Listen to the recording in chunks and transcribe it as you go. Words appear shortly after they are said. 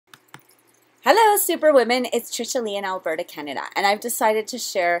Hello, super women. It's Trishaly in Alberta, Canada, and I've decided to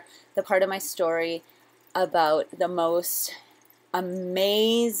share the part of my story about the most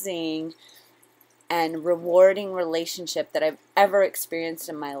amazing and rewarding relationship that I've ever experienced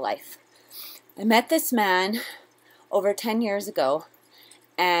in my life. I met this man over 10 years ago,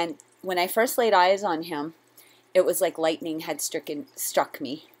 and when I first laid eyes on him, it was like lightning had struck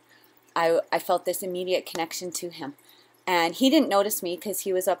me. I felt this immediate connection to him. And he didn't notice me because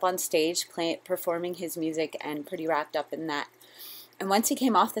he was up on stage performing his music and pretty wrapped up in that. And once he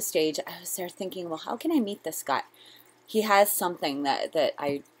came off the stage, I was there thinking, well, how can I meet this guy? He has something that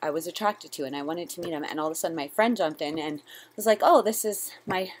I was attracted to, and I wanted to meet him. And all of a sudden my friend jumped in and was like, oh, this is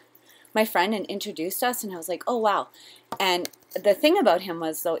my friend, and introduced us. And I was like, oh, wow. And the thing about him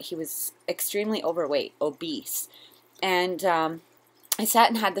was, though, he was extremely overweight, obese. And I sat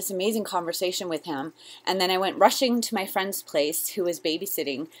and had this amazing conversation with him, and then I went rushing to my friend's place who was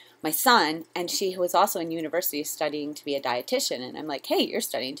babysitting my son, and she was also in university studying to be a dietitian. And I'm like, hey, you're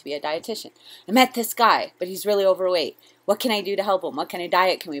studying to be a dietitian. I met this guy, but he's really overweight. What can I do to help him? What kind of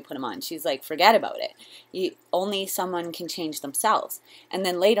diet can we put him on? She's like, forget about it. Only someone can change themselves. And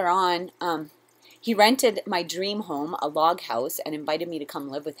then later on, he rented my dream home, a log house, and invited me to come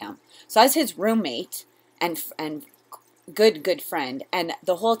live with him. So I was his roommate and good friend, and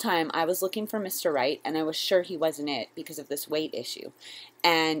the whole time I was looking for Mr. Right, and I was sure he wasn't it because of this weight issue.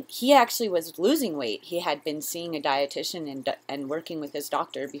 And he actually was losing weight. He had been seeing a dietitian and working with his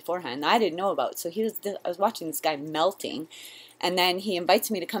doctor beforehand that I didn't know about. So I was watching this guy melting, and then he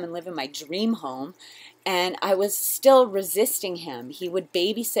invites me to come and live in my dream home, and I was still resisting him. He would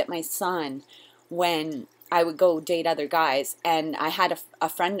babysit my son when I would go date other guys, and I had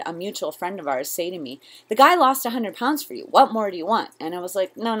a mutual friend of ours say to me, the guy lost 100 pounds for you. What more do you want? And I was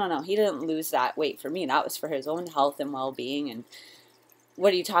like, no, he didn't lose that weight for me. That was for his own health and well-being, and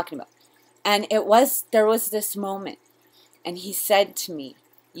what are you talking about? And there was this moment, and he said to me,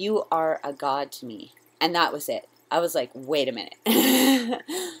 you are a god to me. And that was it. I was like, wait a minute.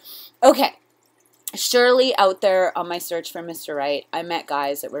 Okay. Surely out there on my search for Mr. Right, I met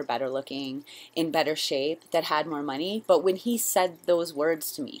guys that were better looking, in better shape, that had more money. But when he said those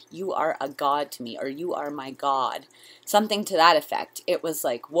words to me, you are a god to me, or you are my god, something to that effect, it was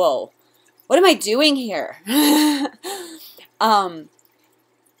like, whoa, what am I doing here?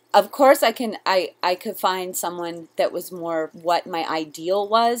 Of course I could find someone that was more what my ideal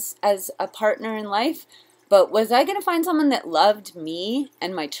was as a partner in life. But was I going to find someone that loved me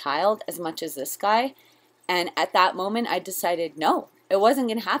and my child as much as this guy? And at that moment, I decided, no, it wasn't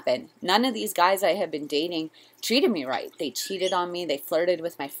going to happen. None of these guys I had been dating treated me right. They cheated on me. They flirted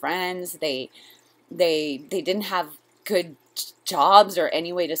with my friends. They didn't have good jobs or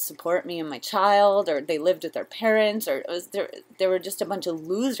any way to support me and my child, or they lived with their parents, or there were just a bunch of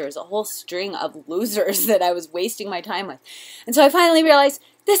losers, a whole string of losers that I was wasting my time with. And so I finally realized,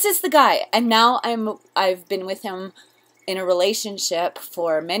 this is the guy. And now I've been with him in a relationship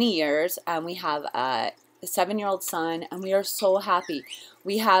for many years, and we have a 7-year-old son, and we are so happy.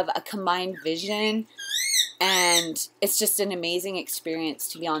 We have a combined vision, and it's just an amazing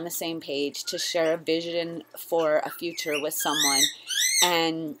experience to be on the same page, to share a vision for a future with someone,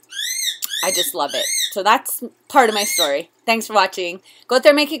 and I just love it. So that's part of my story. Thanks for watching. Go out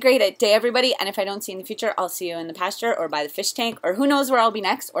there, make it a great day, everybody. And if I don't see you in the future, I'll see you in the pasture or by the fish tank, or who knows where I'll be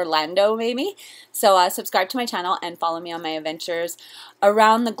next, Orlando maybe. So subscribe to my channel and follow me on my adventures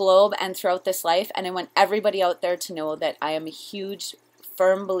around the globe and throughout this life. And I want everybody out there to know that I am a huge,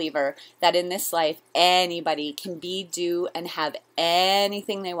 firm believer that in this life, anybody can be, do, and have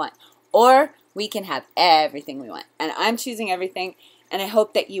anything they want. Or we can have everything we want. And I'm choosing everything, and I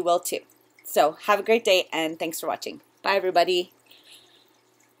hope that you will too. So have a great day, and thanks for watching. Bye, everybody.